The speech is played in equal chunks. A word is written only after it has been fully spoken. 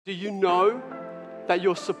Do you know that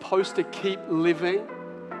you're supposed to keep living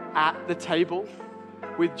at the table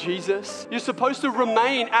with Jesus? You're supposed to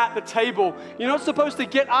remain at the table. You're not supposed to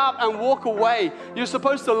get up and walk away. You're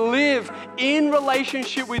supposed to live in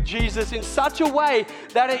relationship with Jesus in such a way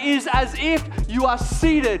that it is as if you are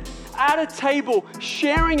seated at a table,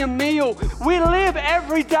 sharing a meal. We live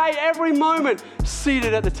every day, every moment,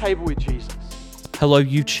 seated at the table with Jesus. Hello,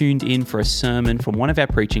 you tuned in for a sermon from one of our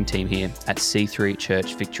preaching team here at C3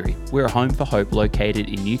 Church Victory. We're a home for hope located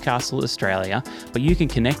in Newcastle, Australia, but you can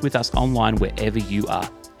connect with us online wherever you are.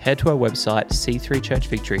 Head to our website,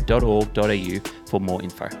 c3churchvictory.org.au for more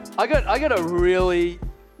info. I got a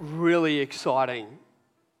really exciting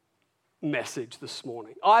message this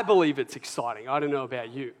morning. I believe it's exciting. I don't know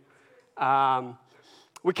about you.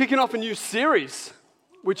 We're kicking off a new series,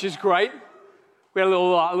 which is great. We had a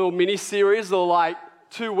little mini-series, a little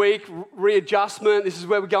 2-week readjustment. This is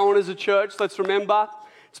where we're going as a church, let's remember.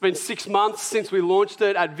 It's been 6 months since we launched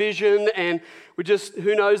it at Vision, and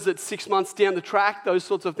who knows that 6 months down the track, those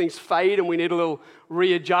sorts of things fade, and we need a little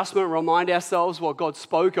readjustment, remind ourselves what God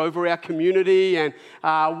spoke over our community and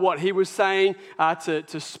what He was saying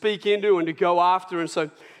to speak into and to go after. And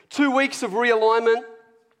so 2 weeks of realignment,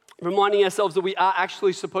 reminding ourselves that we are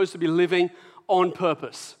actually supposed to be living on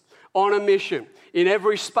purpose, on a mission, in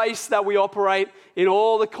every space that we operate, in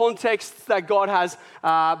all the contexts that God has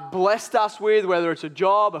blessed us with, whether it's a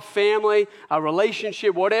job, a family, a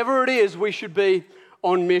relationship, whatever it is, we should be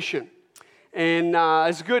on mission. And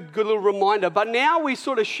it's a good little reminder. But now we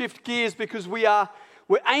sort of shift gears because we're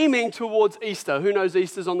aiming towards Easter. Who knows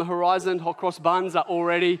Easter's on the horizon? Hot cross buns are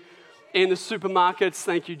already in the supermarkets.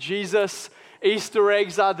 Thank you, Jesus. Easter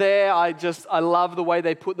eggs are there. I love the way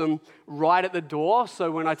they put them right at the door.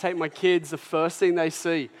 So when I take my kids, the first thing they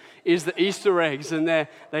see is the Easter eggs, and they're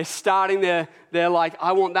starting they're like,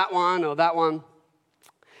 I want that one or that one.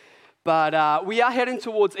 But we are heading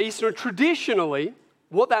towards Easter, and traditionally,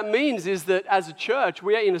 what that means is that as a church,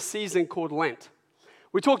 we are in a season called Lent.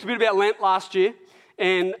 We talked a bit about Lent last year,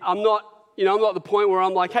 and I'm not at the point where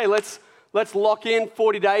I'm like, hey, let's lock in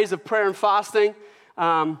 40 days of prayer and fasting.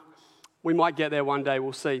 We might get there one day,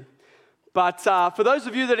 we'll see. But for those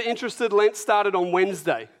of you that are interested, Lent started on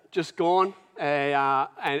Wednesday, just gone.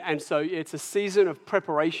 And so it's a season of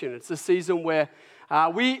preparation. It's a season where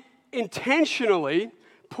we intentionally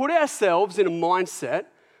put ourselves in a mindset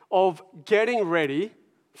of getting ready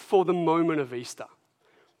for the moment of Easter.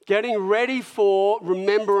 Getting ready for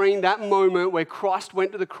remembering that moment where Christ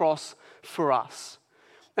went to the cross for us.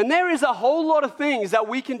 And there is a whole lot of things that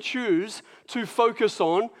we can choose to focus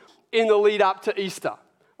on in the lead up to Easter,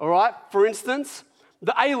 all right? For instance,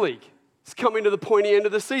 the A-League is coming to the pointy end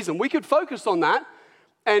of the season. We could focus on that,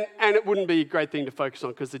 and it wouldn't be a great thing to focus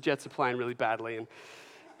on because the Jets are playing really badly, and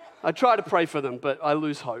I try to pray for them, but I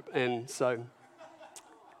lose hope, and so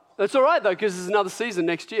that's all right, though, because there's another season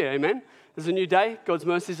next year, amen? There's a new day. God's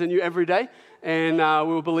mercies are new every day, and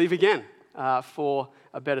we'll believe again for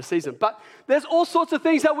a better season. But there's all sorts of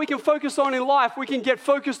things that we can focus on in life. We can get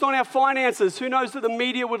focused on our finances. Who knows that the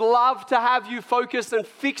media would love to have you focused and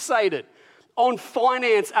fixated on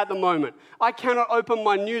finance at the moment. I cannot open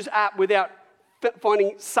my news app without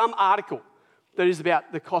finding some article that is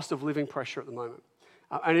about the cost of living pressure at the moment.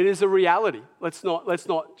 And it is a reality. Let's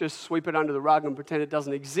not just sweep it under the rug and pretend it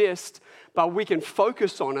doesn't exist, but we can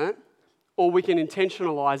focus on it, or we can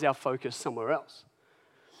intentionalize our focus somewhere else.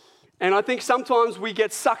 And I think sometimes we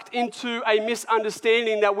get sucked into a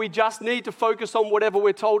misunderstanding that we just need to focus on whatever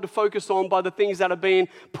we're told to focus on by the things that are being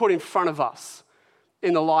put in front of us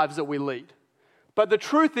in the lives that we lead. But the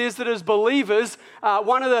truth is that as believers,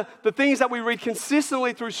 one of the things that we read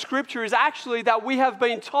consistently through Scripture is actually that we have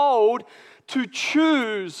been told to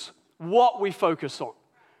choose what we focus on.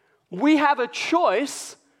 We have a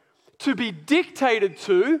choice to be dictated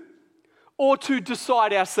to or to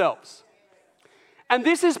decide ourselves. And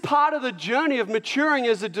this is part of the journey of maturing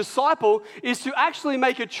as a disciple, is to actually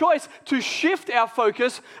make a choice to shift our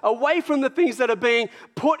focus away from the things that are being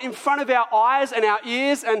put in front of our eyes and our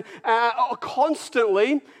ears and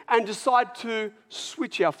constantly, and decide to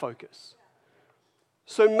switch our focus.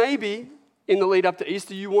 So maybe in the lead up to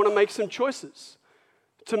Easter, you want to make some choices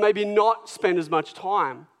to maybe not spend as much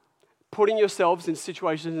time putting yourselves in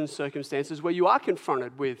situations and circumstances where you are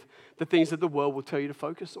confronted with the things that the world will tell you to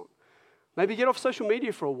focus on. Maybe get off social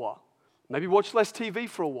media for a while. Maybe watch less TV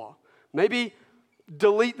for a while. Maybe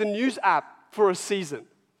delete the news app for a season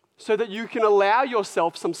so that you can allow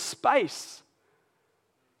yourself some space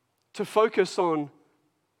to focus on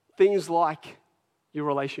things like your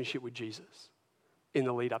relationship with Jesus in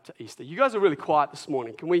the lead up to Easter. You guys are really quiet this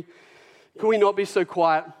morning. Can we not be so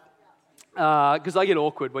quiet? because I get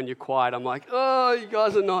awkward when you're quiet. I'm like, oh, you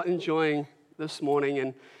guys are not enjoying this morning.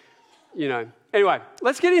 And, Anyway,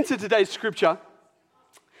 let's get into today's scripture.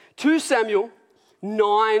 2 Samuel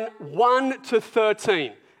 9, 1 to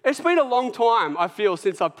 13. It's been a long time, I feel,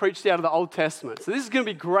 since I've preached out of the Old Testament. So this is going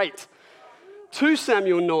to be great. 2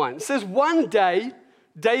 Samuel 9. It says, one day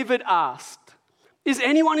David asked, is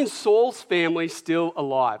anyone in Saul's family still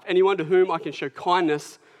alive? Anyone to whom I can show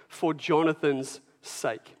kindness for Jonathan's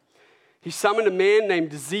sake? He summoned a man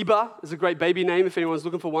named Ziba. It's a great baby name if anyone's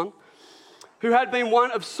looking for one. Who had been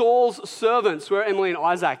one of Saul's servants. Where are Emily and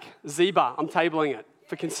Isaac? Ziba. I'm tabling it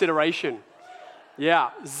for consideration.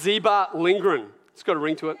 Yeah, Ziba Lindgren. It's got a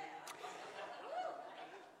ring to it.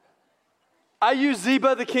 Are you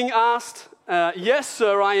Ziba? The king asked. Yes,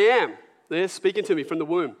 sir, I am. They're speaking to me from the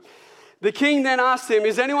womb. The king then asked him,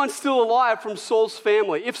 is anyone still alive from Saul's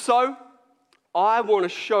family? If so, I want to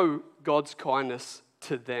show God's kindness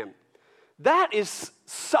to them. That is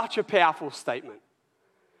such a powerful statement.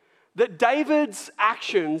 That David's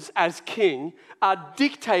actions as king are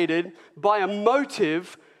dictated by a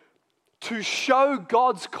motive to show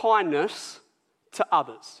God's kindness to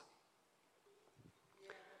others.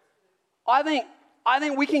 I think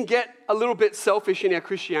we can get a little bit selfish in our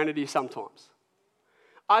Christianity sometimes.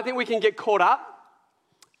 I think we can get caught up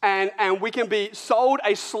and we can be sold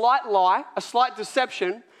a slight lie, a slight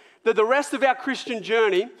deception that the rest of our Christian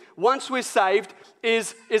journey, once we're saved,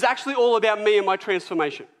 is actually all about me and my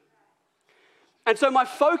transformation. And so my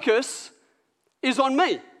focus is on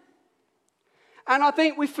me. And I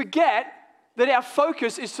think we forget that our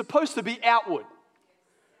focus is supposed to be outward.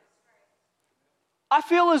 I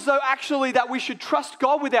feel as though actually that we should trust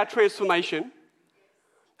God with our transformation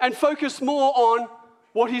and focus more on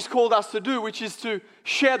what He's called us to do, which is to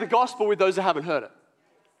share the gospel with those who haven't heard it.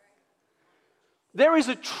 There is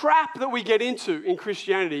a trap that we get into in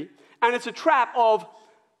Christianity, and it's a trap of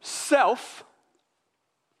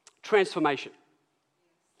self-transformation.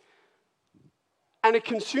 And it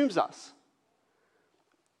consumes us.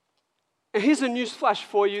 And here's a news flash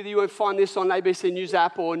for you that you won't find this on ABC News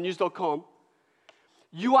app or news.com.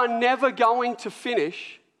 You are never going to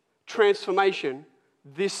finish transformation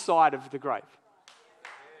this side of the grave.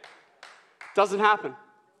 Doesn't happen.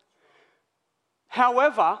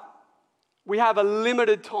 However, we have a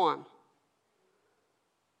limited time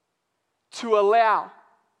to allow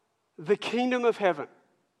the kingdom of heaven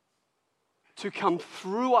to come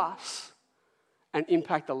through us and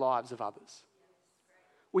impact the lives of others.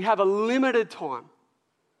 We have a limited time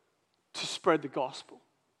to spread the gospel.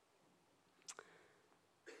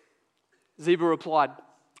 Ziba replied,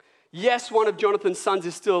 yes, one of Jonathan's sons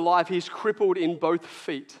is still alive. He's crippled in both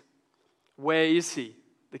feet. Where is he?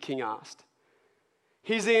 The king asked.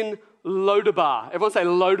 He's in Lodabar. Everyone say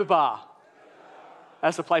Lodabar.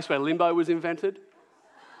 That's the place where limbo was invented.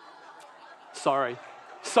 Sorry.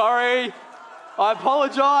 I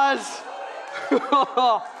apologize. See,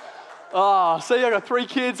 I got 3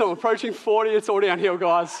 kids. I'm approaching 40. It's all downhill,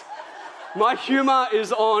 guys. My humor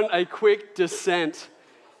is on a quick descent.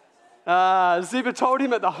 Ziba told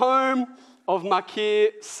him at the home of Machir,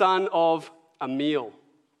 son of Amiel.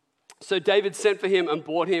 So David sent for him and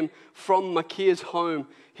brought him from Machir's home.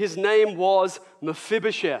 His name was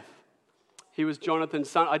Mephibosheth. He was Jonathan's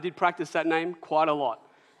son. I did practice that name quite a lot.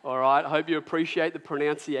 All right, I hope you appreciate the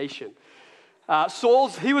pronunciation.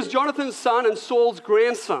 He was Jonathan's son and Saul's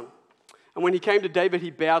grandson. And when he came to David, he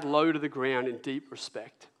bowed low to the ground in deep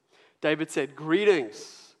respect. David said,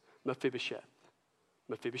 greetings, Mephibosheth.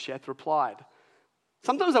 Mephibosheth replied.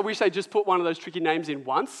 Sometimes I wish they just put one of those tricky names in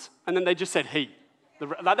once, and then they just said he.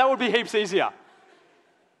 That would be heaps easier.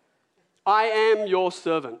 I am your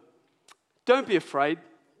servant. Don't be afraid,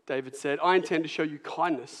 David said. I intend to show you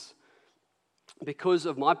kindness because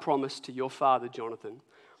of my promise to your father, Jonathan.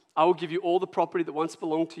 I will give you all the property that once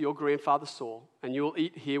belonged to your grandfather Saul, and you will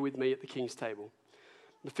eat here with me at the king's table.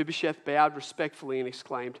 Mephibosheth bowed respectfully and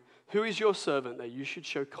exclaimed, who is your servant that you should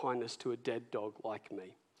show kindness to a dead dog like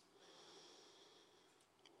me?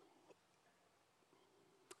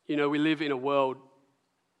 You know, we live in a world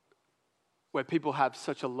where people have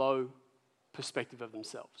such a low perspective of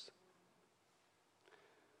themselves.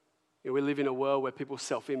 You know, we live in a world where people's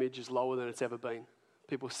self-image is lower than it's ever been.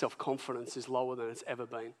 People's self-confidence is lower than it's ever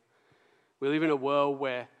been. We live in a world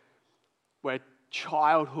where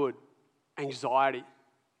childhood anxiety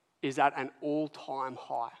is at an all-time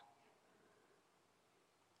high.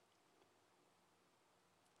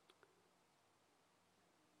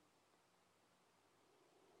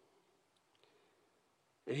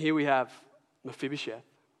 And here we have Mephibosheth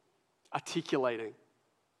articulating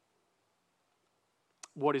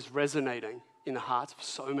what is resonating in the hearts of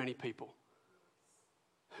so many people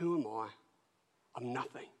Who am I? I'm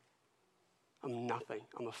nothing. I'm nothing.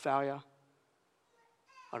 I'm a failure.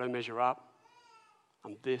 I don't measure up.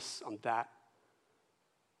 I'm this, I'm that.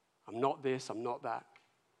 I'm not this, I'm not that.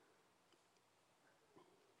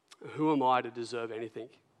 Who am I to deserve anything?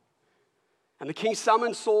 And the king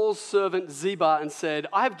summoned Saul's servant Ziba and said,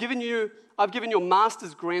 I've given your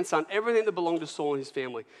master's grandson everything that belonged to Saul and his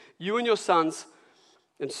family. You and your sons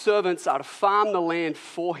and servants are to farm the land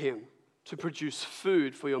for him to produce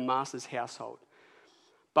food for your master's household.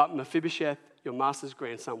 But Mephibosheth, your master's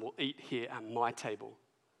grandson, will eat here at my table.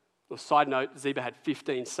 Well, side note, Ziba had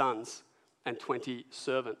 15 sons and 20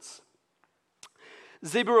 servants.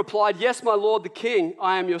 Ziba replied, yes, my lord the king,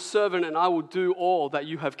 I am your servant and I will do all that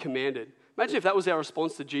you have commanded. Imagine if that was our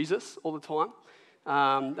response to Jesus all the time.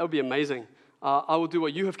 That would be amazing. I will do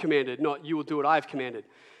what you have commanded, not you will do what I have commanded.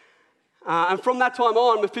 And from that time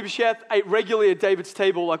on, Mephibosheth ate regularly at David's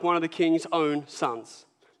table like one of the king's own sons.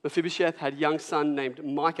 Mephibosheth had a young son named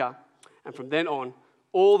Micah, and from then on,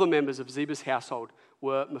 all the members of Ziba's household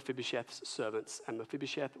were Mephibosheth's servants, and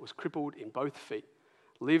Mephibosheth was crippled in both feet,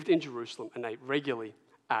 lived in Jerusalem, and ate regularly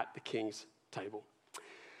at the king's table.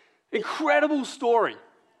 Incredible story.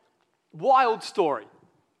 Wild story.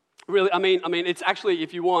 Really, I mean, it's actually,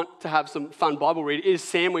 if you want to have some fun Bible read, it is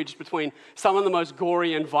sandwiched between some of the most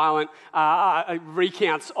gory and violent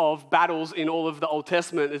recounts of battles in all of the Old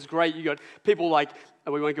Testament. It's great. You got people like,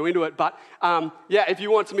 we won't go into it, but if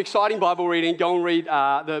you want some exciting Bible reading, go and read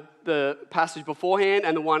the passage beforehand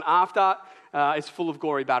and the one after. It's full of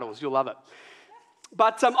gory battles. You'll love it.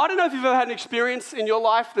 But I don't know if you've ever had an experience in your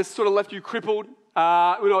life that's sort of left you crippled.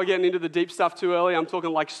 We're not getting into the deep stuff too early. I'm talking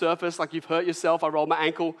like surface, like you've hurt yourself. I rolled my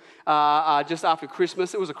ankle just after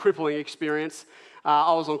Christmas. It was a crippling experience.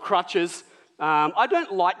 I was on crutches. I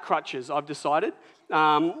don't like crutches, I've decided.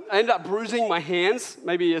 I ended up bruising my hands.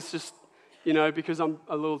 Maybe it's just, because I'm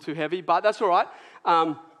a little too heavy, but that's all right.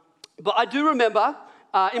 But I do remember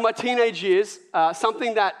in my teenage years,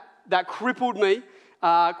 something that crippled me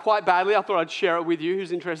quite badly. I thought I'd share it with you.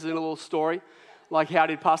 Who's interested in a little story? Like how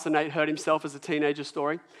did Pastor Nate hurt himself as a teenager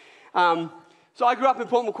story. So I grew up in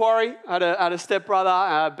Port Macquarie. I had a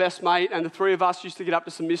stepbrother, best mate, and the three of us used to get up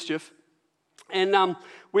to some mischief. And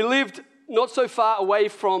we lived not so far away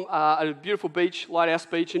from a beautiful beach, Lighthouse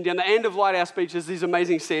Beach, and down the end of Lighthouse Beach there's these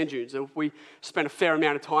amazing sand dunes. And we spent a fair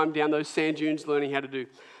amount of time down those sand dunes learning how to do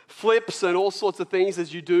flips and all sorts of things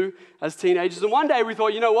as you do as teenagers. And one day we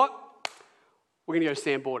thought, you know what? We're going to go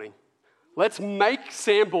sandboarding. Let's make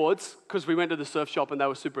sandboards, because we went to the surf shop and they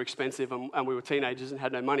were super expensive and we were teenagers and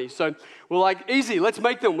had no money. So we're like, easy, let's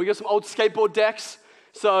make them. We got some old skateboard decks.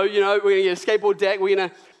 So, we're going to get a skateboard deck. We're going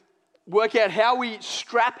to work out how we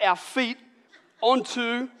strap our feet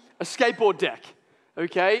onto a skateboard deck,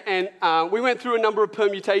 okay? And we went through a number of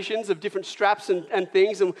permutations of different straps and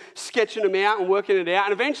things and sketching them out and working it out.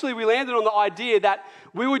 And eventually we landed on the idea that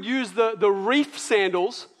we would use the reef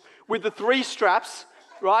sandals with the 3 straps,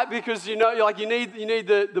 right? Because you need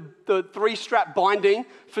the 3-strap binding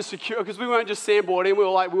for secure. Because we weren't just sandboarding,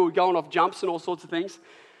 we were going off jumps and all sorts of things.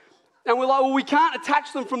 And we're like, well, we can't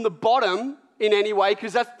attach them from the bottom in any way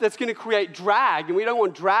because that's going to create drag, and we don't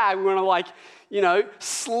want drag. We want to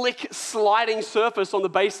slick sliding surface on the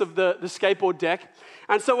base of the skateboard deck.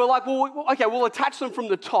 And so we're like, well, okay, we'll attach them from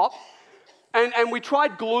the top. And we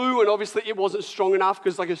tried glue, and obviously it wasn't strong enough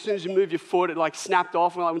because as soon as you move your foot, it snapped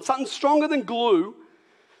off. And we're like, something stronger than glue.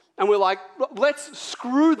 And we're like, let's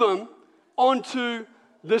screw them onto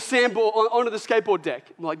the skateboard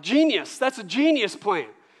deck. I'm like, genius. That's a genius plan.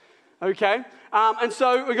 Okay? And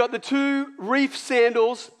so we got the 2 reef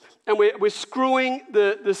sandals, and we're screwing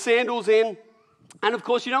the sandals in. And of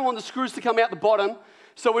course, you don't want the screws to come out the bottom.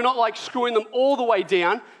 So we're not screwing them all the way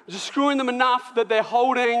down. We're just screwing them enough that they're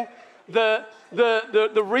holding the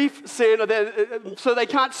reef sandal so they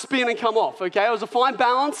can't spin and come off. Okay? It was a fine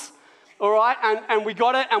balance. All right, and we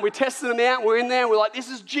got it, and we tested them out. We're in there, and we're like, this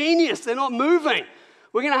is genius. They're not moving.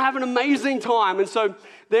 We're going to have an amazing time. And so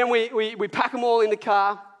then we pack them all in the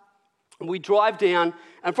car, and we drive down.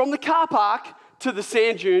 And from the car park to the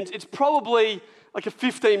sand dunes, it's probably like a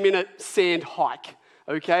 15-minute sand hike,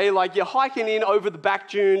 okay? You're hiking in over the back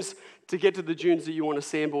dunes to get to the dunes that you want to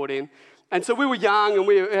sandboard in. And so we were young, and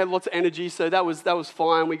we had lots of energy, so that was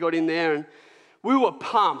fine. We got in there, and we were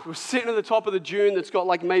pumped. We're sitting at the top of the dune that's got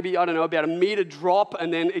maybe, about a meter drop,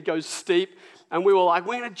 and then it goes steep. And we were like,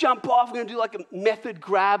 we're going to jump off. We're going to do a method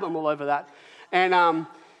grab. I'm all over that. And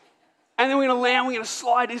then we're going to land. We're going to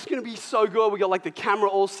slide. It's going to be so good. We got the camera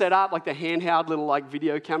all set up, the handheld little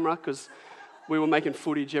video camera, because we were making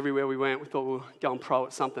footage everywhere we went. We thought we were going pro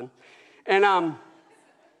at something. And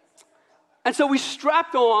so we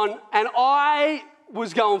strapped on, and I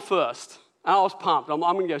was going first. And I was pumped. I'm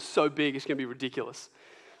going to go so big, it's going to be ridiculous.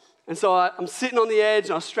 And so I'm sitting on the edge,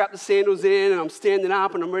 and I strap the sandals in, and I'm standing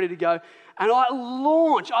up, and I'm ready to go. And I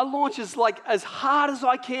launch as hard as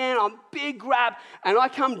I can. I'm big grab, and I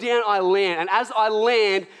come down, I land. And as I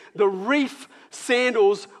land, the reef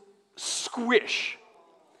sandals squish.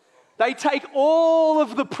 They take all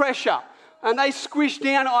of the pressure, and they squish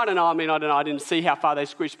down. I don't know. I didn't see how far they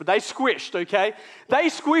squished, but they squished, okay? They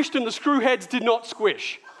squished, and the screw heads did not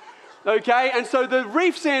squish. Okay, and so the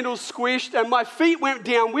reef sandals squished, and my feet went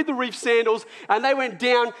down with the reef sandals, and they went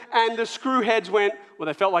down, and the screw heads went, well,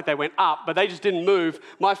 they felt like they went up, but they just didn't move.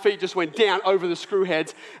 My feet just went down over the screw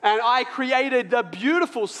heads, and I created a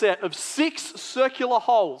beautiful set of 6 circular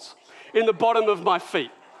holes in the bottom of my feet.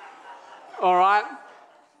 All right?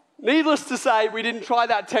 Needless to say, we didn't try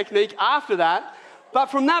that technique after that. But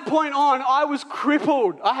from that point on, I was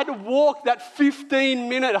crippled. I had to walk that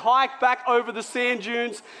 15-minute hike back over the sand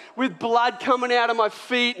dunes with blood coming out of my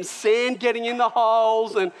feet and sand getting in the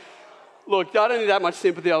holes. And look, I don't need that much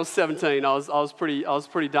sympathy. I was 17. I was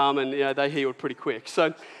pretty dumb, and they healed pretty quick.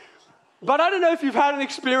 But I don't know if you've had an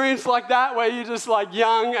experience like that where you're just like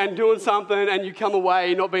young and doing something, and you come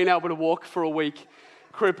away not being able to walk for a week,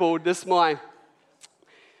 crippled. This is my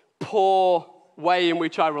poor way in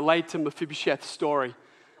which I relate to Mephibosheth's story,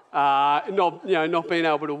 not being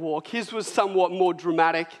able to walk. His was somewhat more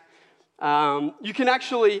dramatic. You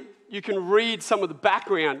can read some of the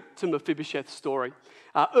background to Mephibosheth's story.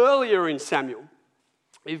 Earlier in Samuel,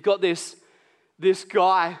 you've got this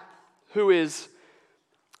guy who is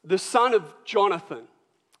the son of Jonathan,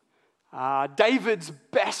 David's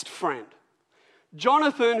best friend.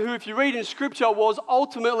 Jonathan, who, if you read in Scripture, was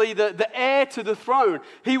ultimately the heir to the throne.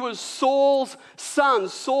 He was Saul's son.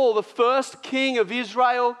 Saul, the first king of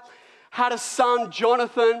Israel, had a son,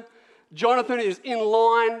 Jonathan. Jonathan is in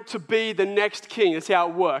line to be the next king. That's how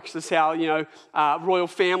it works. That's how, royal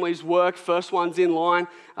families work. First one's in line.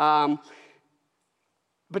 But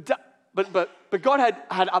God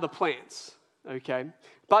had other plans, okay?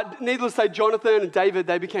 But needless to say, Jonathan and David,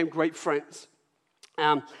 they became great friends.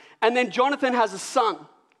 And then Jonathan has a son.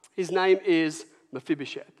 His name is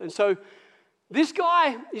Mephibosheth. And so this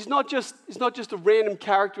guy is not just a random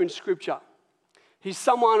character in Scripture. He's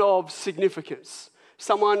someone of significance,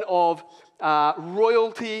 someone of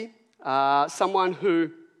royalty, someone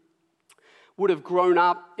who would have grown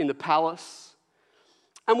up in the palace.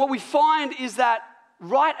 And what we find is that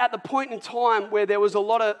right at the point in time where there was a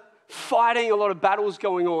lot of fighting, a lot of battles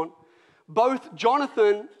going on, both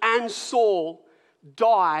Jonathan and Saul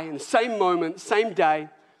die in the same moment, same day,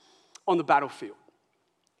 on the battlefield.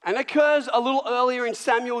 And it occurs a little earlier in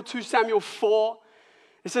 2 Samuel 4.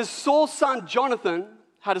 It says, Saul's son Jonathan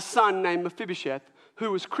had a son named Mephibosheth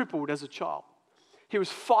who was crippled as a child. He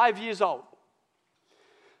was 5 years old.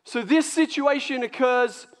 So this situation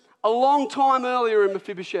occurs a long time earlier in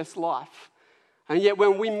Mephibosheth's life. And yet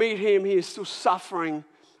when we meet him, he is still suffering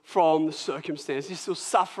from the circumstance. He's still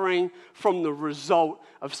suffering from the result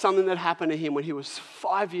of something that happened to him when he was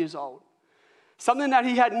 5 years old. Something that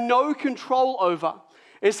he had no control over.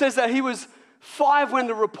 It says that he was 5 when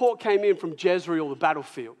the report came in from Jezreel, the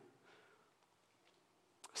battlefield.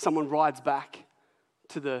 Someone rides back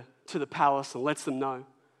to the palace and lets them know,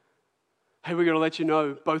 hey, we're going to let you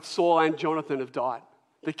know both Saul and Jonathan have died.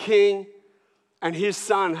 The king and his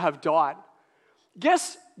son have died.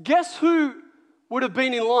 Guess who would have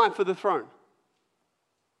been in line for the throne?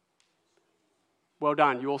 Well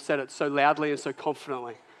done. You all said it so loudly and so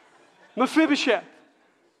confidently. Mephibosheth.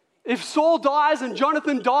 If Saul dies and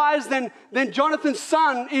Jonathan dies, then Jonathan's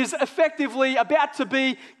son is effectively about to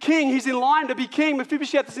be king. He's in line to be king.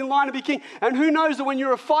 Mephibosheth is in line to be king. And who knows that when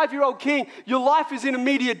you're a 5-year-old king, your life is in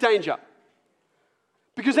immediate danger.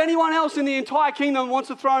 Because anyone else in the entire kingdom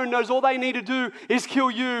wants a throne, knows all they need to do is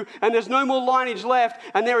kill you, and there's no more lineage left,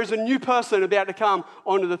 and there is a new person about to come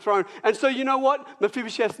onto the throne. And so you know what?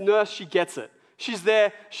 Mephibosheth's nurse, she gets it. She's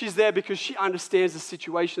there because she understands the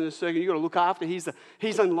situation, the circle. You've got to look after.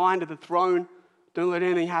 He's in line to the throne. Don't let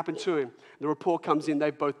anything happen to him. The report comes in,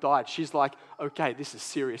 they've both died. She's like, okay, this is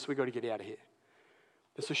serious. We've got to get out of here.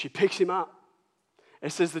 And so she picks him up.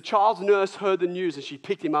 It says the child's nurse heard the news, and she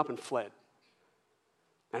picked him up and fled.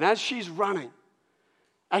 And as she's running,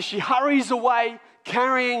 as she hurries away,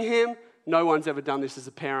 carrying him, no one's ever done this as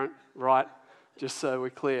a parent, right? Just so we're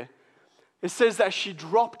clear. It says that she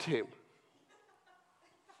dropped him.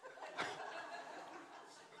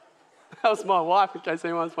 That was my wife, in case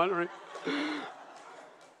anyone's wondering.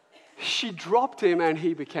 She dropped him and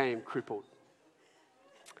he became crippled.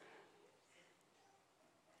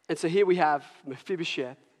 And so here we have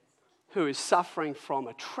Mephibosheth, who is suffering from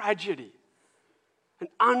a tragedy an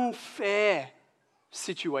unfair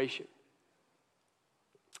situation.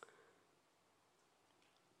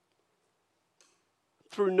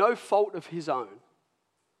 Through no fault of his own,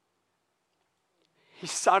 he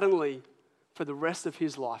suddenly, for the rest of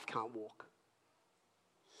his life, can't walk.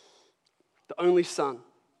 The only son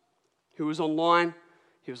who was online,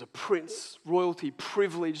 he was a prince, royalty,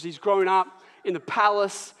 privileged. He's grown up in the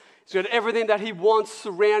palace. He's got everything that he wants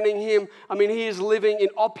surrounding him. I mean, he is living in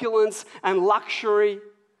opulence and luxury.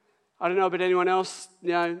 I don't know about anyone else.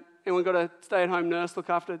 Anyone got a stay-at-home nurse look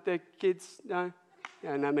after their kids? No?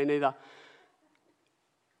 Yeah, no, me neither.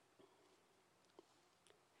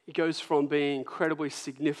 He goes from being incredibly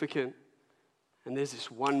significant, and there's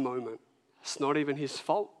this one moment. It's not even his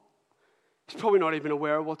fault. He's probably not even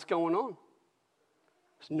aware of what's going on.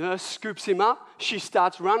 This nurse scoops him up. She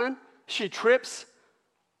starts running. She trips.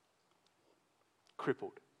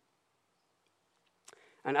 Crippled.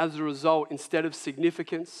 And as a result, instead of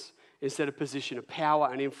significance, instead of position of power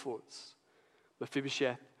and influence,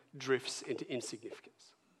 Mephibosheth drifts into insignificance.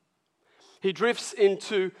 He drifts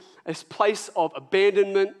into a place of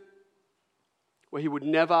abandonment where he would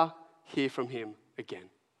never hear from him again.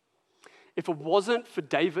 If it wasn't for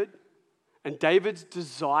David and David's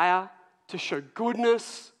desire to show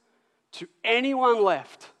goodness to anyone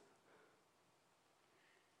left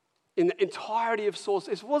in the entirety of Saul's,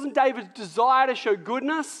 if it wasn't David's desire to show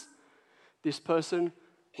goodness, this person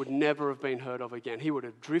would never have been heard of again. He would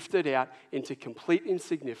have drifted out into complete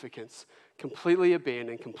insignificance, completely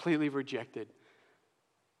abandoned, completely rejected,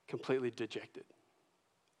 completely dejected.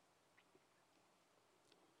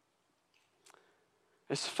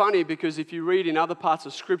 It's funny because if you read in other parts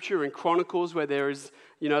of Scripture, in Chronicles, where there is,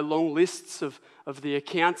 long lists of the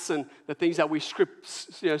accounts and the things that we sort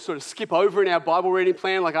of skip over in our Bible reading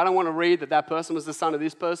plan, like I don't want to read that person was the son of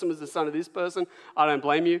this person, was the son of this person. I don't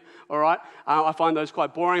blame you, all right? I find those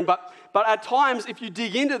quite boring. But at times, if you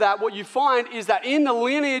dig into that, what you find is that in the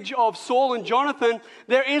lineage of Saul and Jonathan,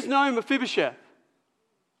 there is no Mephibosheth.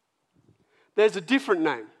 There's a different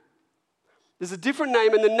name. There's a different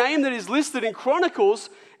name, and the name that is listed in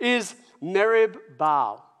Chronicles is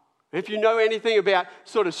Merib-Baal. If you know anything about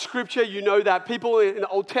sort of Scripture, you know that people in the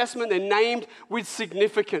Old Testament, they're named with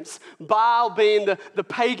significance. Baal being the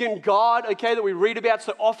pagan god, okay, that we read about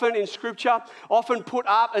so often in Scripture, often put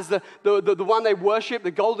up as the one they worship,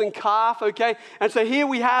 the golden calf, okay? And so here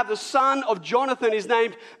we have the son of Jonathan is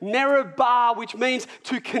named Merib-Baal, which means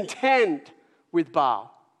to contend with Baal.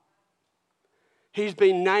 He's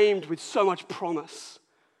been named with so much promise.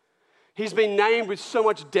 He's been named with so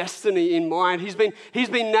much destiny in mind. He's been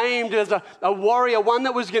named as a warrior, one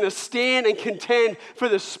that was going to stand and contend for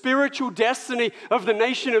the spiritual destiny of the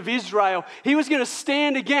nation of Israel. He was going to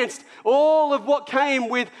stand against all of what came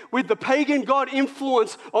with the pagan god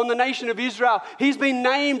influence on the nation of Israel. He's been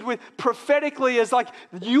named with prophetically as like,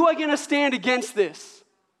 you are going to stand against this.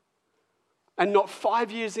 And not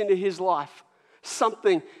 5 years into his life,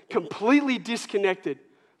 something completely disconnected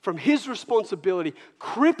from his responsibility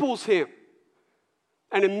cripples him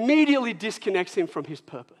and immediately disconnects him from his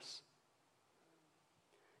purpose.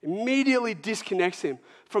 Immediately disconnects him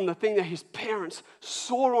from the thing that his parents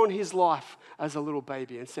saw on his life as a little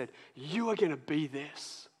baby and said, you are going to be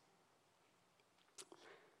this.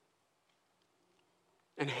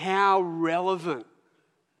 And how relevant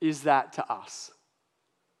is that to us?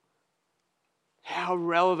 How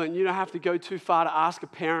relevant. You don't have to go too far to ask a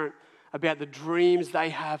parent about the dreams they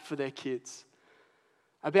have for their kids,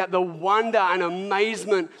 about the wonder and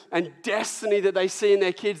amazement and destiny that they see in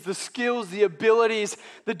their kids, the skills, the abilities,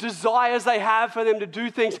 the desires they have for them to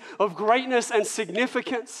do things of greatness and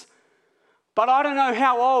significance. But I don't know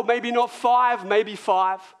how old, maybe not 5, maybe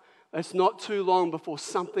 5. It's not too long before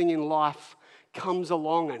something in life comes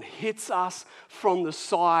along and hits us from the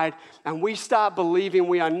side, and we start believing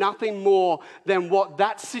we are nothing more than what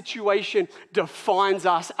that situation defines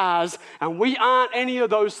us as, and we aren't any of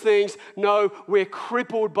those things. No, we're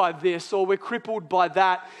crippled by this or we're crippled by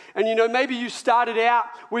that. And maybe you started out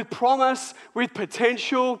with promise, with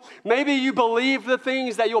potential. Maybe you believe the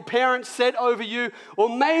things that your parents said over you, or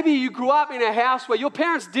maybe you grew up in a house where your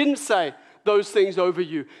parents didn't say those things over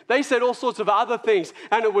you. They said all sorts of other things,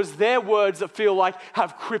 and it was their words that feel like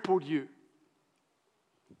have crippled you.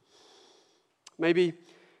 Maybe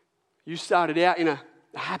you started out in a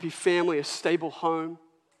happy family, a stable home.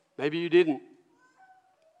 Maybe you didn't.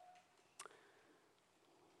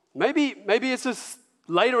 Maybe it's just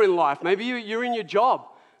later in life. Maybe you're in your job,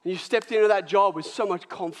 and you stepped into that job with so much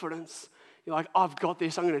confidence. You're like, I've got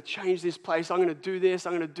this. I'm going to change this place. I'm going to do this.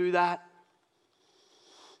 I'm going to do that.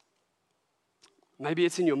 Maybe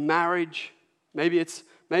it's in your marriage. Maybe it's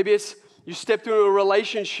You stepped into a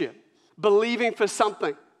relationship, believing for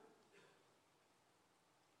something.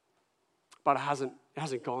 But it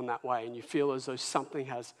hasn't gone that way, and you feel as though something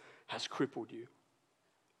has crippled you.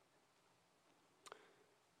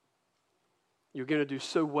 You're going to do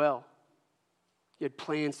so well. You had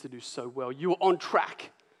plans to do so well. You were on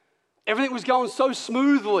track. Everything was going so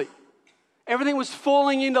smoothly. Everything was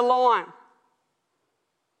falling into line.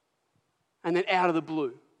 And then out of the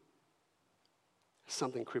blue,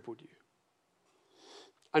 something crippled you.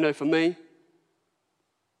 I know for me,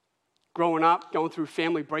 growing up, going through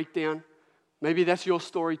family breakdown, maybe that's your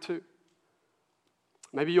story too.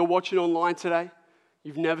 Maybe you're watching online today.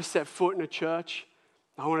 You've never set foot in a church.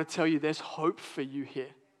 I want to tell you there's hope for you here.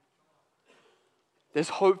 There's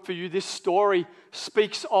hope for you. This story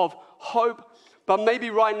speaks of hope, but maybe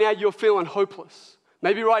right now you're feeling hopeless.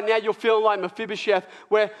 Maybe right now you're feeling like Mephibosheth,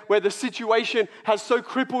 where the situation has so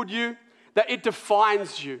crippled you that it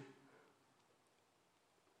defines you.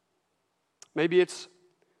 Maybe it's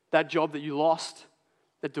that job that you lost,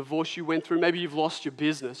 that divorce you went through. Maybe you've lost your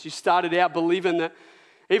business. You started out believing that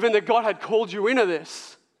even that God had called you into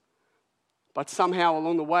this, but somehow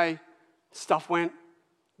along the way, stuff went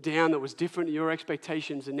down that was different to your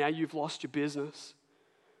expectations, and now you've lost your business.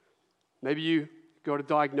 Maybe you got a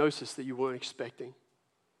diagnosis that you weren't expecting.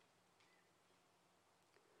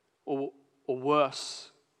 Or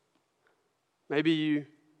worse, maybe you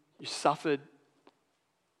suffered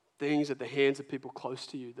things at the hands of people close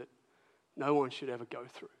to you that no one should ever go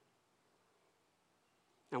through.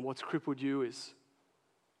 And what's crippled you is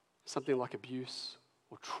something like abuse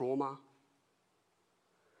or trauma.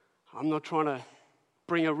 I'm not trying to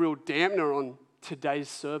bring a real dampener on today's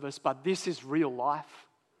service, but this is real life.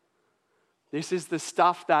 This is the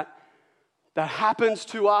stuff that happens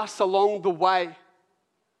to us along the way.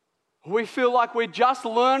 We feel like we're just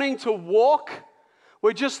learning to walk.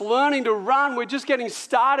 We're just learning to run. We're just getting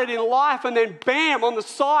started in life, and then bam, on the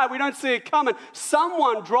side, we don't see it coming.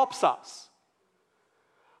 Someone drops us.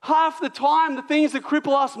 Half the time, the things that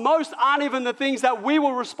cripple us most aren't even the things that we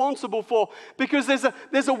were responsible for, because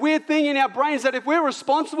there's a weird thing in our brains that if we're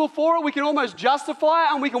responsible for it, we can almost justify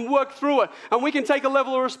it and we can work through it. And we can take a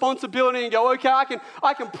level of responsibility and go, okay,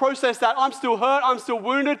 I can process that. I'm still hurt, I'm still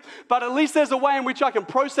wounded, but at least there's a way in which I can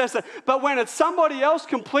process it. But when it's somebody else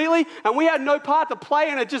completely and we had no part to play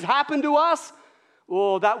and it just happened to us,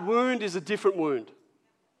 well, that wound is a different wound.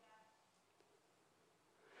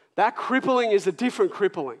 That crippling is a different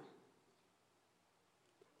crippling,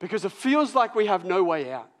 because it feels like we have no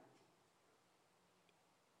way out.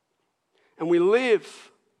 And we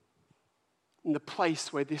live in the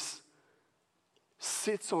place where this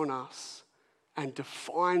sits on us and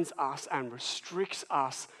defines us and restricts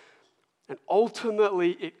us, and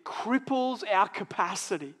ultimately it cripples our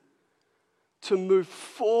capacity to move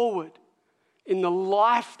forward in the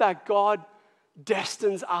life that God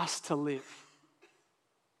destines us to live.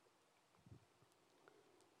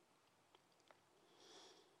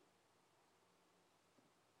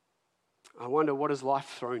 I wonder, what has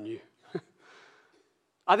life thrown you?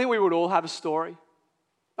 I think we would all have a story.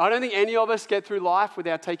 I don't think any of us get through life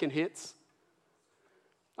without taking hits.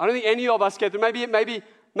 I don't think any of us get through.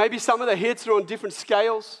 Maybe some of the hits are on different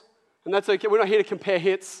scales, and that's okay. We're not here to compare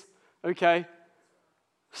hits, okay?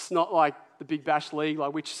 It's not like the Big Bash League,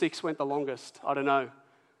 like which 6 went the longest. I don't know.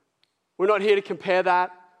 We're not here to compare that.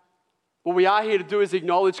 What we are here to do is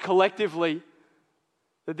acknowledge collectively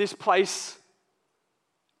that this place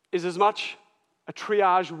is as much a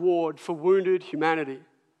triage ward for wounded humanity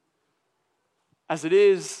as it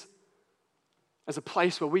is as a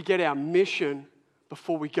place where we get our mission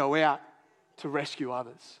before we go out to rescue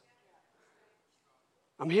others.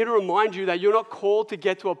 I'm here to remind you that you're not called to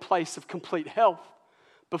get to a place of complete health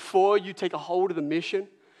before you take a hold of the mission.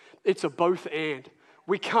 It's a both and.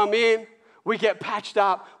 We come in, we get patched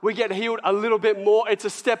up, we get healed a little bit more. It's a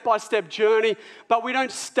step-by-step journey, but we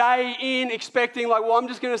don't stay in expecting like, well, I'm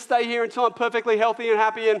just going to stay here until I'm perfectly healthy and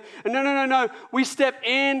happy. And no. We step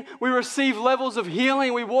in, we receive levels of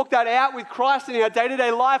healing, we walk that out with Christ in our day-to-day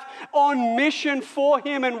life on mission for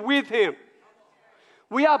Him and with Him.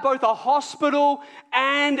 We are both a hospital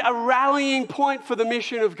and a rallying point for the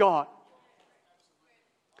mission of God.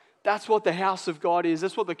 That's what the house of God is.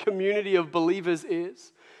 That's what the community of believers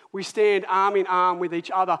is. We stand arm in arm with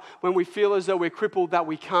each other when we feel as though we're crippled, that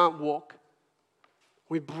we can't walk.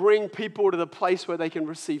 We bring people to the place where they can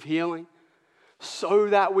receive healing so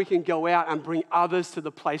that we can go out and bring others to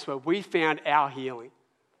the place where we found our healing.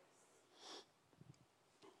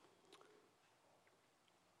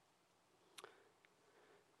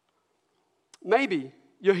 Maybe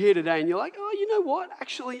you're here today and you're like, oh, you know what?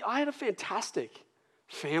 Actually, I had a fantastic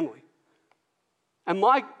family. And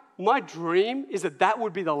my dream is that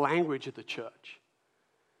would be the language of the church.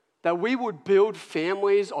 That we would build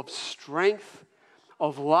families of strength,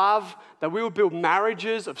 of love, that we would build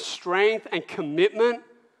marriages of strength and commitment,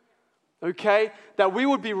 okay? That we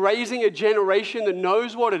would be raising a generation that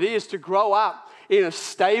knows what it is to grow up in a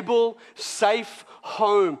stable, safe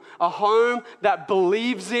home, a home that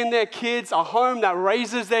believes in their kids, a home that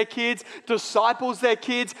raises their kids, disciples their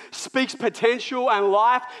kids, speaks potential and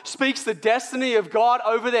life, speaks the destiny of God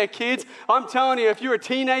over their kids. I'm telling you, if you're a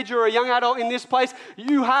teenager or a young adult in this place,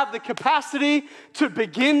 you have the capacity to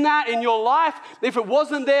begin that in your life. If it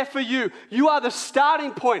wasn't there for you, you are the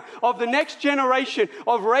starting point of the next generation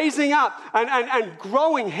of raising up and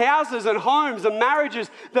growing houses and homes and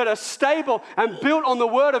marriages that are stable and built on the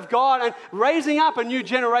Word of God, and raising up a new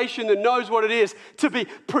generation that knows what it is to be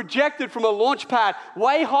projected from a launch pad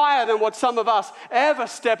way higher than what some of us ever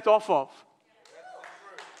stepped off of.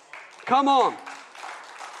 Come on.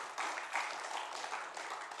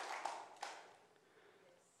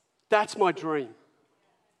 That's my dream.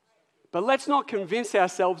 But let's not convince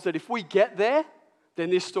ourselves that if we get there, then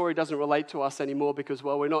this story doesn't relate to us anymore because,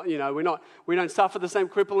 well, we don't suffer the same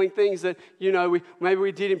crippling things that, maybe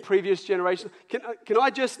we did in previous generations.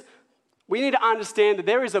 We need to understand that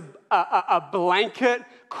there is a blanket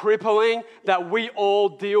crippling that we all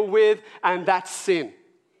deal with, and that's sin.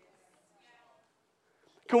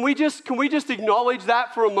 Can we just acknowledge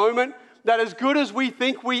that for a moment? That as good as we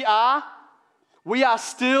think we are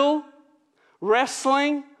still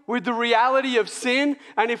wrestling with the reality of sin,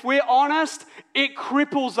 and if we're honest, it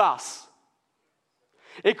cripples us.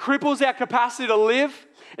 It cripples our capacity to live.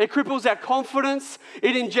 It cripples our confidence.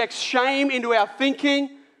 It injects shame into our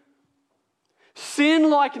thinking. Sin,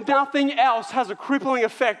 like nothing else, has a crippling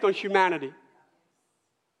effect on humanity.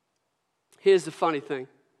 Here's the funny thing,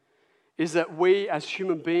 is that we as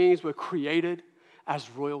human beings were created as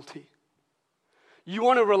royalty. You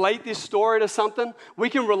want to relate this story to something?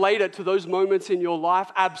 We can relate it to those moments in your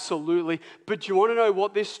life, absolutely. But do you want to know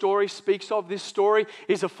what this story speaks of? This story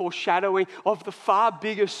is a foreshadowing of the far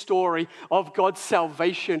bigger story of God's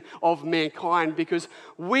salvation of mankind, because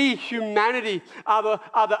we, humanity, are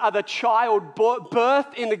the child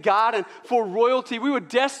birthed in the garden for royalty. We were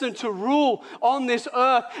destined to rule on this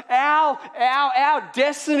earth. Our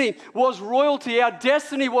destiny was royalty. Our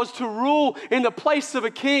destiny was to rule in the place of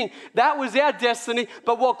a king. That was our destiny.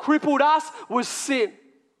 But what crippled us was sin.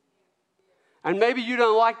 And maybe you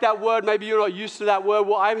don't like that word. Maybe you're not used to that word.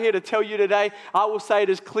 Well, I'm here to tell you today, I will say it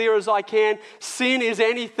as clear as I can. Sin is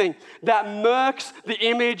anything that murks the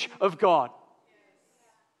image of God.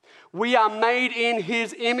 We are made in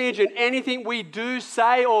His image, and anything we do,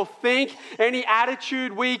 say, or think, any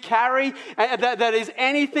attitude we carry, that is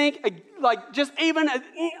anything like just even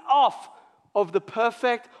off of the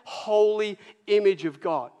perfect, holy image of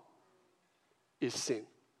God, is sin.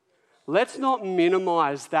 Let's not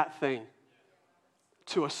minimize that thing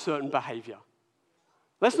to a certain behavior.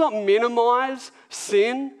 Let's not minimize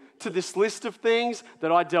sin to this list of things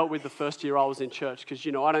that I dealt with the first year I was in church, because,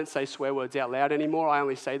 I don't say swear words out loud anymore. I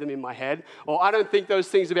only say them in my head. Or I don't think those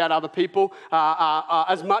things about other people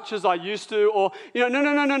as much as I used to. Or,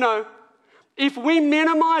 no. If we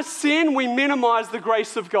minimize sin, we minimize the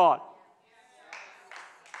grace of God.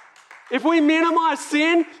 If we minimize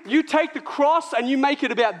sin, you take the cross and you make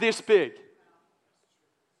it about this big.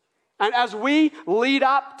 And as we lead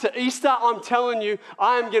up to Easter, I'm telling you,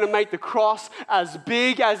 I am going to make the cross as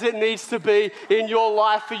big as it needs to be in your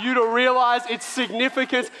life for you to realize its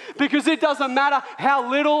significance, because it doesn't matter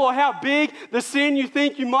how little or how big the sin you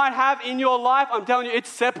think you might have in your life. I'm telling you, it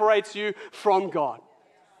separates you from God.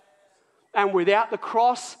 And without the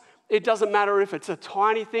cross, it doesn't matter if it's a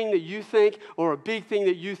tiny thing that you think or a big thing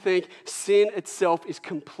that you think. Sin itself is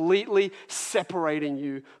completely separating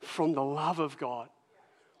you from the love of God.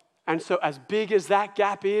 And so as big as that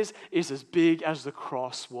gap is as big as the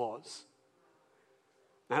cross was.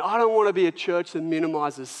 And I don't want to be a church that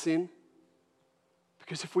minimizes sin,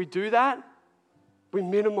 because if we do that, we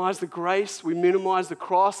minimize the grace, we minimize the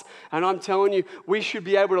cross. And I'm telling you, we should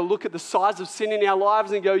be able to look at the size of sin in our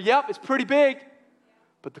lives and go, yep, it's pretty big.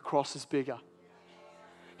 But the cross is bigger.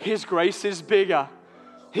 His grace is bigger.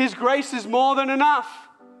 His grace is more than enough.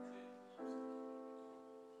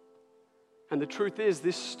 And the truth is,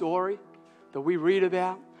 this story that we read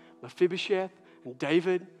about, Mephibosheth and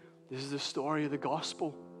David, this is the story of the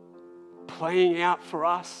gospel playing out for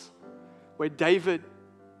us, where David,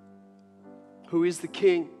 who is the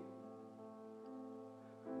king,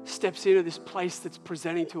 steps into this place that's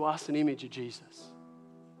presenting to us an image of Jesus.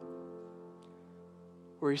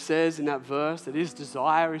 Where he says in that verse that his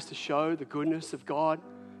desire is to show the goodness of God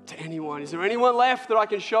to anyone? Is there anyone left that I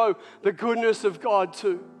can show the goodness of God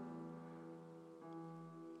to?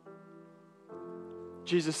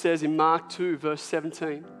 Jesus says in Mark 2, verse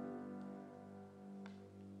 17,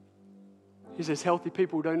 he says, healthy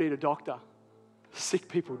people don't need a doctor. Sick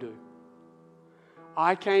people do.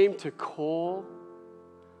 I came to call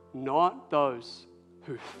not those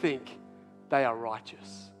who think they are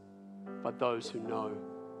righteous, but those who know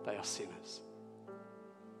they are sinners.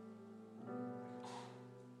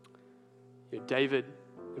 David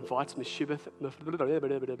invites Mephibosheth.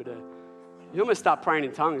 You almost start praying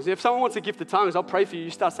in tongues. If someone wants a gift of tongues, I'll pray for you.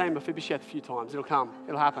 You start saying Mephibosheth a few times. It'll come.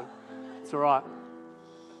 It'll happen. It's all right.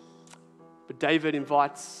 But David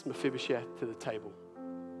invites Mephibosheth to the table.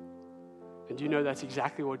 And do you know that's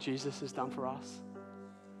exactly what Jesus has done for us?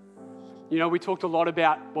 You know, we talked a lot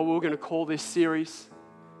about what we were going to call this series.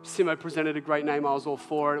 Simo presented a great name. I was all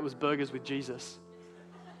for it. It was Burgers with Jesus.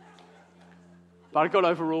 But it got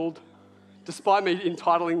overruled. Despite me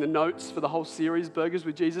entitling the notes for the whole series, Burgers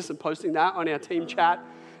with Jesus, and posting that on our team chat,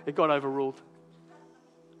 it got overruled.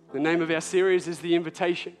 The name of our series is The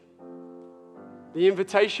Invitation. The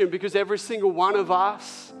invitation, because every single one of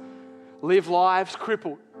us live lives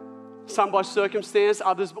crippled. Some by circumstance,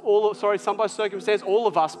 some by circumstance, all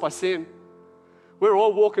of us by sin. We're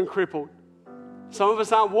all walking crippled. Some of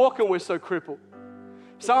us aren't walking, we're so crippled.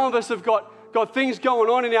 Some of us have got things going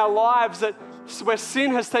on in our lives where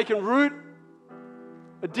sin has taken root.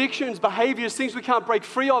 Addictions, behaviors, things we can't break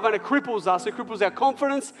free of, and it cripples us. It cripples our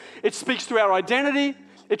confidence. It speaks to our identity.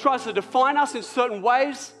 It tries to define us in certain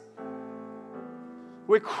ways.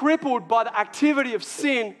 We're crippled by the activity of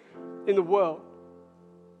sin in the world.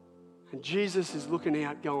 And Jesus is looking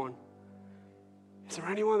out going, is there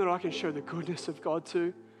anyone that I can show the goodness of God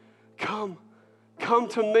to? Come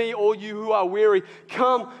to me, all you who are weary.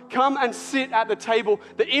 Come and sit at the table.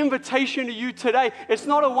 The invitation to you today, it's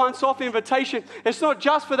not a once-off invitation. It's not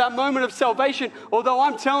just for that moment of salvation, although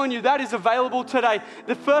I'm telling you that is available today.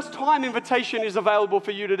 The first time invitation is available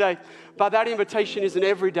for you today, but that invitation is an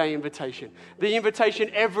everyday invitation. The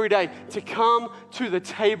invitation every day to come to the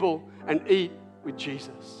table and eat with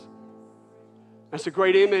Jesus. That's a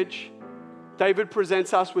great image. David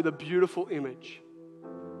presents us with a beautiful image.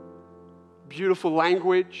 Beautiful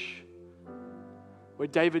language where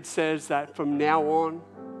David says that from now on,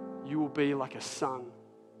 you will be like a son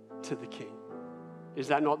to the King. Is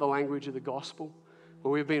that not the language of the gospel?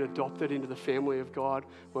 Where we've been adopted into the family of God,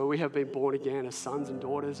 where we have been born again as sons and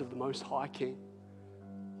daughters of the Most High King.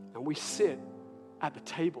 And we sit at the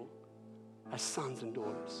table as sons and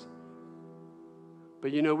daughters.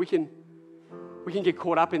 But you know, we can get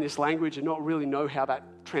caught up in this language and not really know how that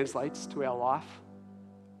translates to our life.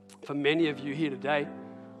 For many of you here today,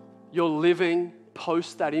 you're living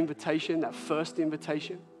post that invitation, that first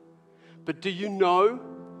invitation. But do you know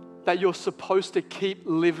that you're supposed to keep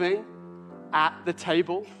living at the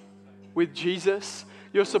table with Jesus?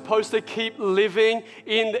 You're supposed to keep living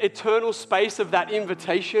in the eternal space of that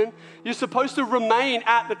invitation. You're supposed to remain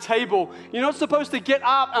at the table. You're not supposed to get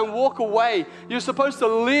up and walk away. You're supposed to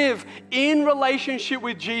live in relationship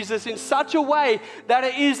with Jesus in such a way that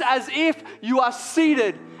it is as if you are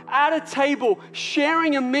seated at a table,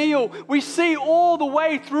 sharing a meal. We see all the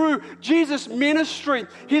way through Jesus' ministry,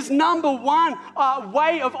 his number one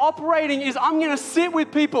way of operating is, I'm going to sit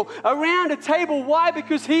with people around a table. Why?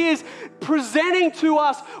 Because he is presenting to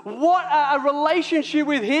us what a relationship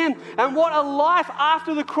with him and what a life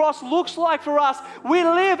after the cross looks like for us. We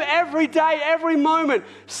live every day, every moment,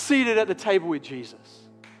 seated at the table with Jesus.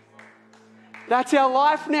 That's our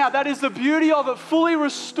life now. That is the beauty of it, fully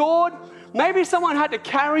restored. Maybe someone had to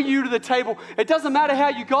carry you to the table. It doesn't matter how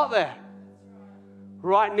you got there.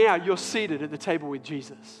 Right now, you're seated at the table with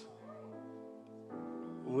Jesus.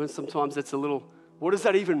 And sometimes that's a little, what does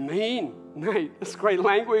that even mean? Nate, that's great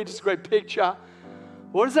language, it's a great picture.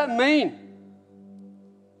 What does that mean?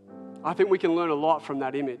 I think we can learn a lot from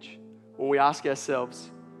that image when we ask ourselves,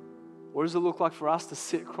 what does it look like for us to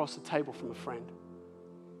sit across the table from a friend?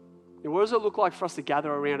 And what does it look like for us to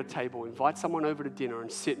gather around a table, invite someone over to dinner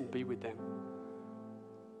and sit and be with them?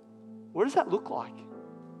 What does that look like?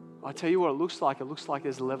 I tell you what it looks like. It looks like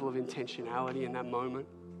there's a level of intentionality in that moment.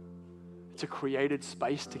 It's a created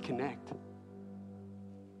space to connect.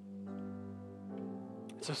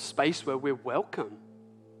 It's a space where we're welcome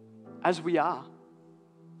as we are.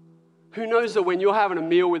 Who knows that when you're having a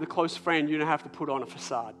meal with a close friend, you don't have to put on a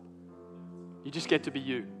facade. You just get to be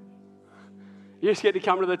you. You just get to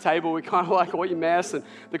come to the table with kind of like all your mess and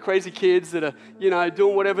the crazy kids that are,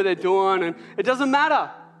 doing whatever they're doing. And it doesn't matter.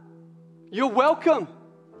 You're welcome.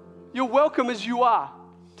 You're welcome as you are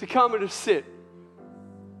to come and to sit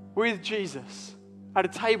with Jesus at a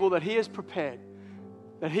table that he has prepared,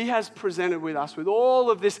 that he has presented with us with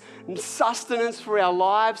all of this sustenance for our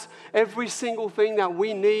lives, every single thing that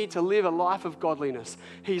we need to live a life of godliness.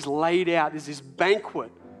 He's laid out. There's this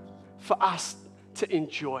banquet for us to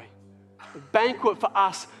enjoy, a banquet for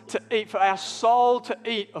us to eat, for our soul to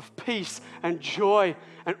eat of peace and joy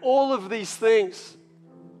and all of these things,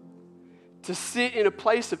 to sit in a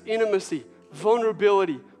place of intimacy,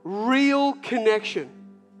 vulnerability, real connection,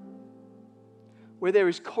 where there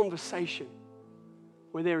is conversation,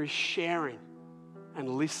 where there is sharing and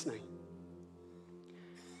listening,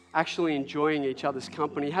 actually enjoying each other's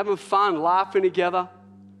company, having fun, laughing together.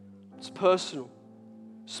 It's personal,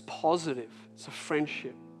 it's positive, it's a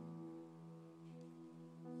friendship.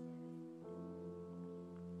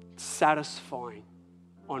 It's satisfying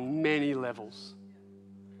on many levels.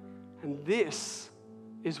 And this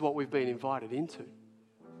is what we've been invited into.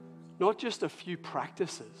 Not just a few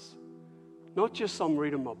practices, not just I'm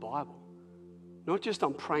reading my Bible, not just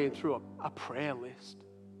I'm praying through a prayer list.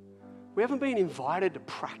 We haven't been invited to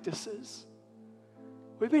practices.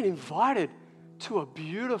 We've been invited to a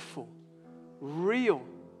beautiful, real,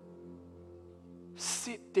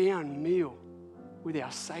 sit-down meal with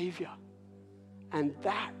our Savior. And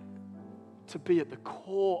that to be at the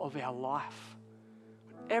core of our life.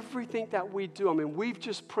 Everything that we do, I mean, we've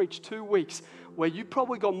just preached 2 weeks where you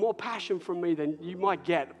probably got more passion from me than you might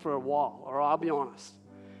get for a while, or I'll be honest.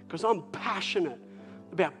 Because I'm passionate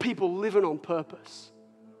about people living on purpose.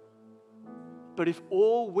 But if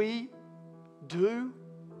all we do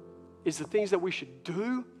is the things that we should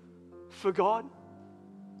do for God,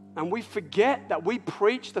 and we forget that we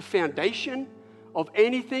preach the foundation of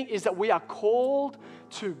anything is that we are called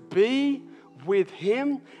to be with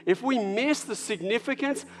Him, if we miss the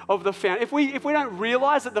significance of the foundation, if we don't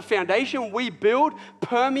realize that the foundation we build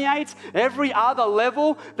permeates every other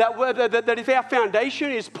level, that if our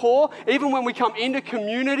foundation is poor, even when we come into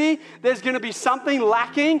community, there's going to be something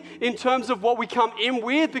lacking in terms of what we come in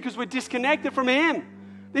with because we're disconnected from Him.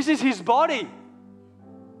 This is His body.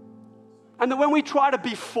 And that when we try to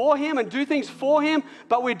be for Him and do things for Him,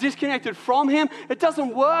 but we're disconnected from Him, it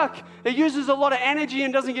doesn't work. It uses a lot of energy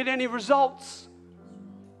and doesn't get any results.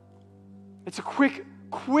 It's a quick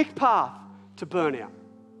path to burnout.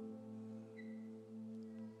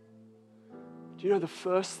 Do you know the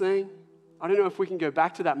first thing? I don't know if we can go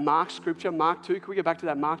back to that Mark scripture, Mark 2. Can we go back to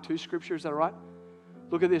that Mark 2 scripture? Is that all right?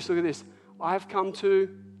 Look at this, look at this. I have come to,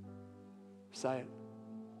 say it,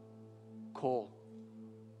 call.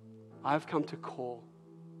 I have come to call.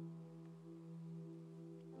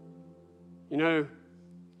 You know,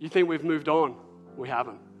 you think we've moved on. We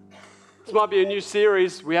haven't. This might be a new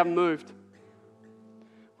series. We haven't moved.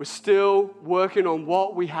 We're still working on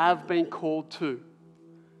what we have been called to.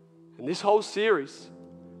 And this whole series,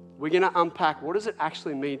 we're going to unpack what does it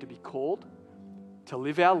actually mean to be called to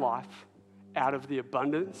live our life out of the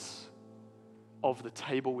abundance of the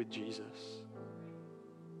table with Jesus.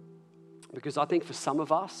 Because I think for some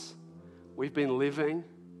of us, we've been living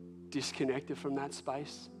disconnected from that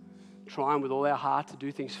space, trying with all our heart to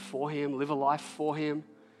do things for Him, live a life for Him.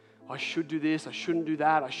 I should do this, I shouldn't do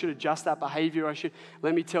that, I should adjust that behavior,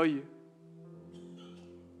 Let me tell you.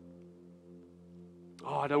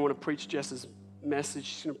 I don't want to preach Jess's message.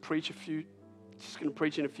 She's going to preach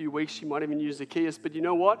in a few weeks. She might even use Zacchaeus. But you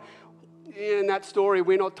know what? In that story,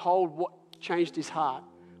 we're not told what changed his heart.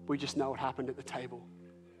 We just know what happened at the table.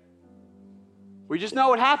 We just know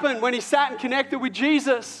what happened when he sat and connected with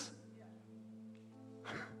Jesus.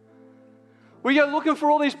 We go looking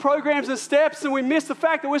for all these programs and steps, and we miss the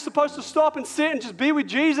fact that we're supposed to stop and sit and just be with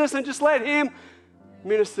Jesus and just let Him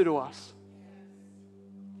minister to us.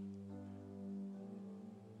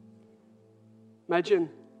 Imagine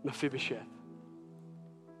Mephibosheth.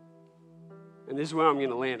 And this is where I'm going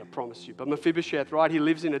to land, I promise you. But Mephibosheth, right, he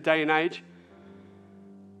lives in a day and age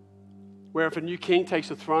where if a new king takes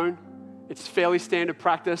the throne, it's fairly standard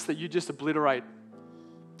practice that you just obliterate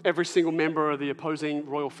every single member of the opposing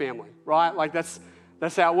royal family, right? Like that's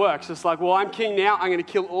how it works. It's like, well, I'm king now. I'm going to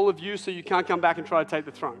kill all of you so you can't come back and try to take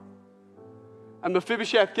the throne. And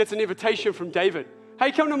Mephibosheth gets an invitation from David.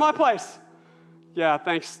 Hey, come to my place. Yeah,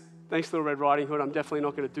 thanks, Little Red Riding Hood. I'm definitely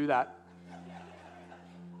not going to do that.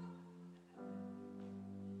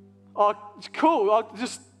 Oh, it's cool.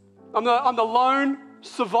 I'm the lone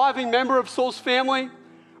surviving member of Saul's family,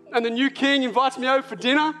 and the new king invites me over for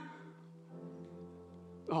dinner.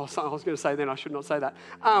 Oh, I was going to say then, I should not say that.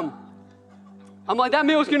 I'm like, that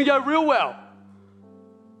meal's going to go real well.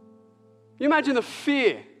 You imagine the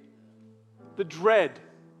fear, the dread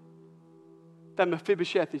that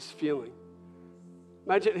Mephibosheth is feeling.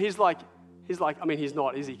 Imagine he's like, I mean, he's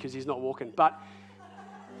not, is he? Because he's not walking. But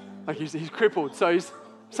Like he's crippled, so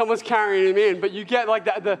someone's carrying him in. But you get like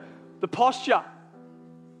the posture,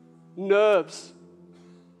 nerves,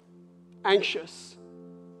 anxious,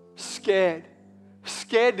 scared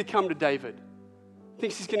to come to David.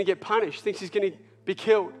 Thinks he's going to get punished, thinks he's going to be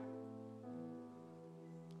killed.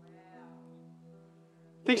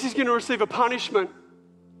 Thinks he's going to receive a punishment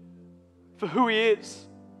for who he is.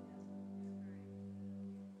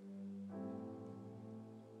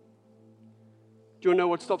 Do you want to know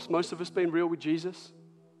what stops most of us being real with Jesus?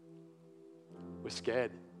 We're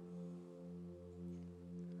scared.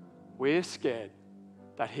 We're scared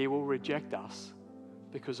that he will reject us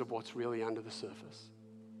because of what's really under the surface.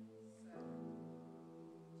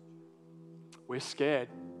 We're scared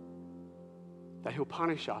that he'll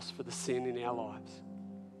punish us for the sin in our lives.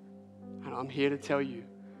 And I'm here to tell you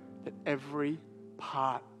that every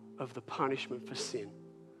part of the punishment for sin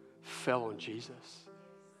fell on Jesus.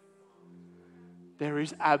 There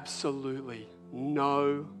is absolutely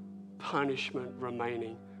no punishment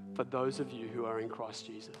remaining for those of you who are in Christ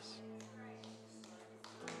Jesus.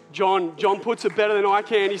 John puts it better than I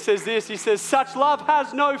can. He says this, he says, such love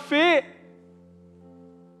has no fear.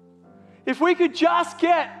 If we could just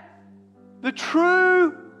get the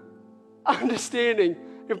true understanding,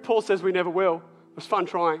 if Paul says we never will, it was fun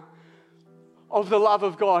trying, of the love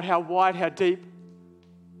of God, how wide, how deep,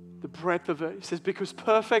 the breadth of it. He says, because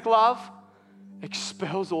perfect love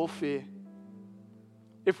expels all fear.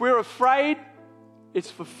 If we're afraid,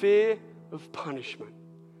 it's for fear of punishment.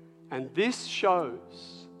 And this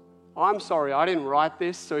shows, I'm sorry, I didn't write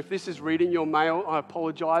this, so if this is reading your mail, I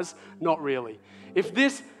apologize, not really. If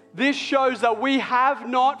this shows that we have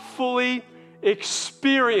not fully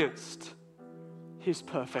experienced his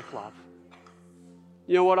perfect love.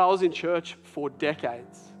 You know what? I was in church for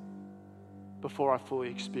decades before I fully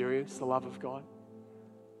experienced the love of God.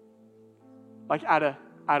 Like at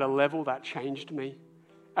a level that changed me,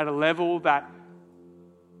 at a level that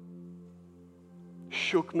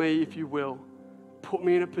shook me, if you will, put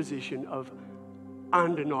me in a position of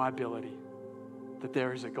undeniability that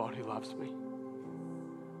there is a God who loves me.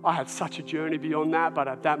 I had such a journey beyond that, but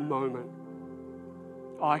at that moment,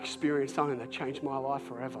 I experienced something that changed my life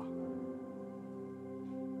forever.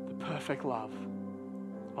 The perfect love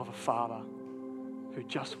of a Father who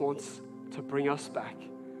just wants to bring us back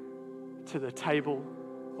to the table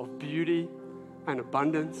of beauty and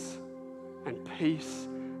abundance and peace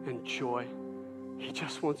and joy. He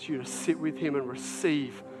just wants you to sit with him and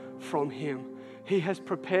receive from him. He has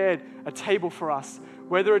prepared a table for us,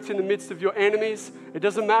 whether it's in the midst of your enemies, it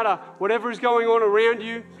doesn't matter. Whatever is going on around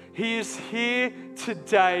you, he is here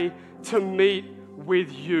today to meet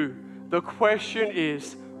with you. The question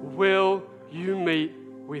is, will you meet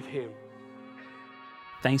with him?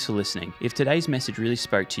 Thanks for listening. If today's message really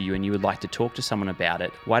spoke to you and you would like to talk to someone about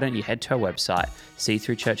it, why don't you head to our website,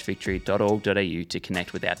 c3churchvictory.org.au, to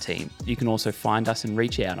connect with our team. You can also find us and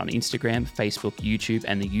reach out on Instagram, Facebook, YouTube,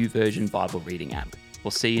 and the YouVersion Bible reading app.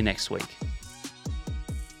 We'll see you next week.